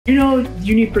You know,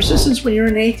 you need persistence when you're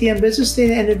in the ATM business. Today, at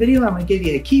the end of the video, I'm going to give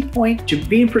you a key point to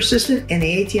being persistent in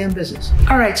the ATM business.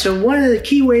 All right, so one of the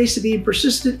key ways to be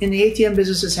persistent in the ATM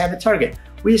business is have a target.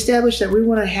 We established that we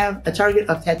want to have a target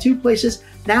of tattoo places.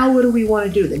 Now, what do we want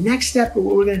to do? The next step of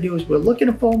what we're going to do is we'll look in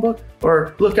a phone book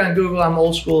or look on Google. I'm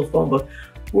old school phone book.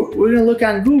 We're going to look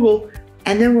on Google,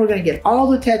 and then we're going to get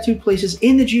all the tattoo places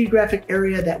in the geographic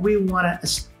area that we want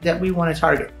to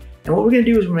target. And what we're going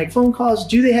to do is we'll make phone calls.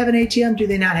 Do they have an ATM? Do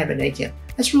they not have an ATM?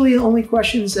 That's really the only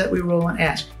questions that we will want to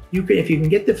ask. If you can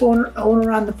get the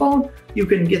owner on the phone, you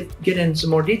can get in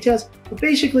some more details. But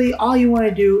basically, all you want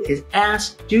to do is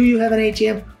ask, do you have an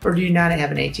ATM or do you not have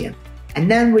an ATM?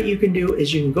 And then what you can do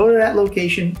is you can go to that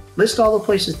location, list all the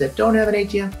places that don't have an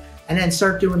ATM, and then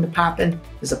start doing the pop-in,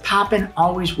 because the pop-in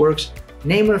always works.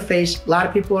 Name of the face. A lot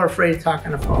of people are afraid to talk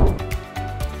on the phone.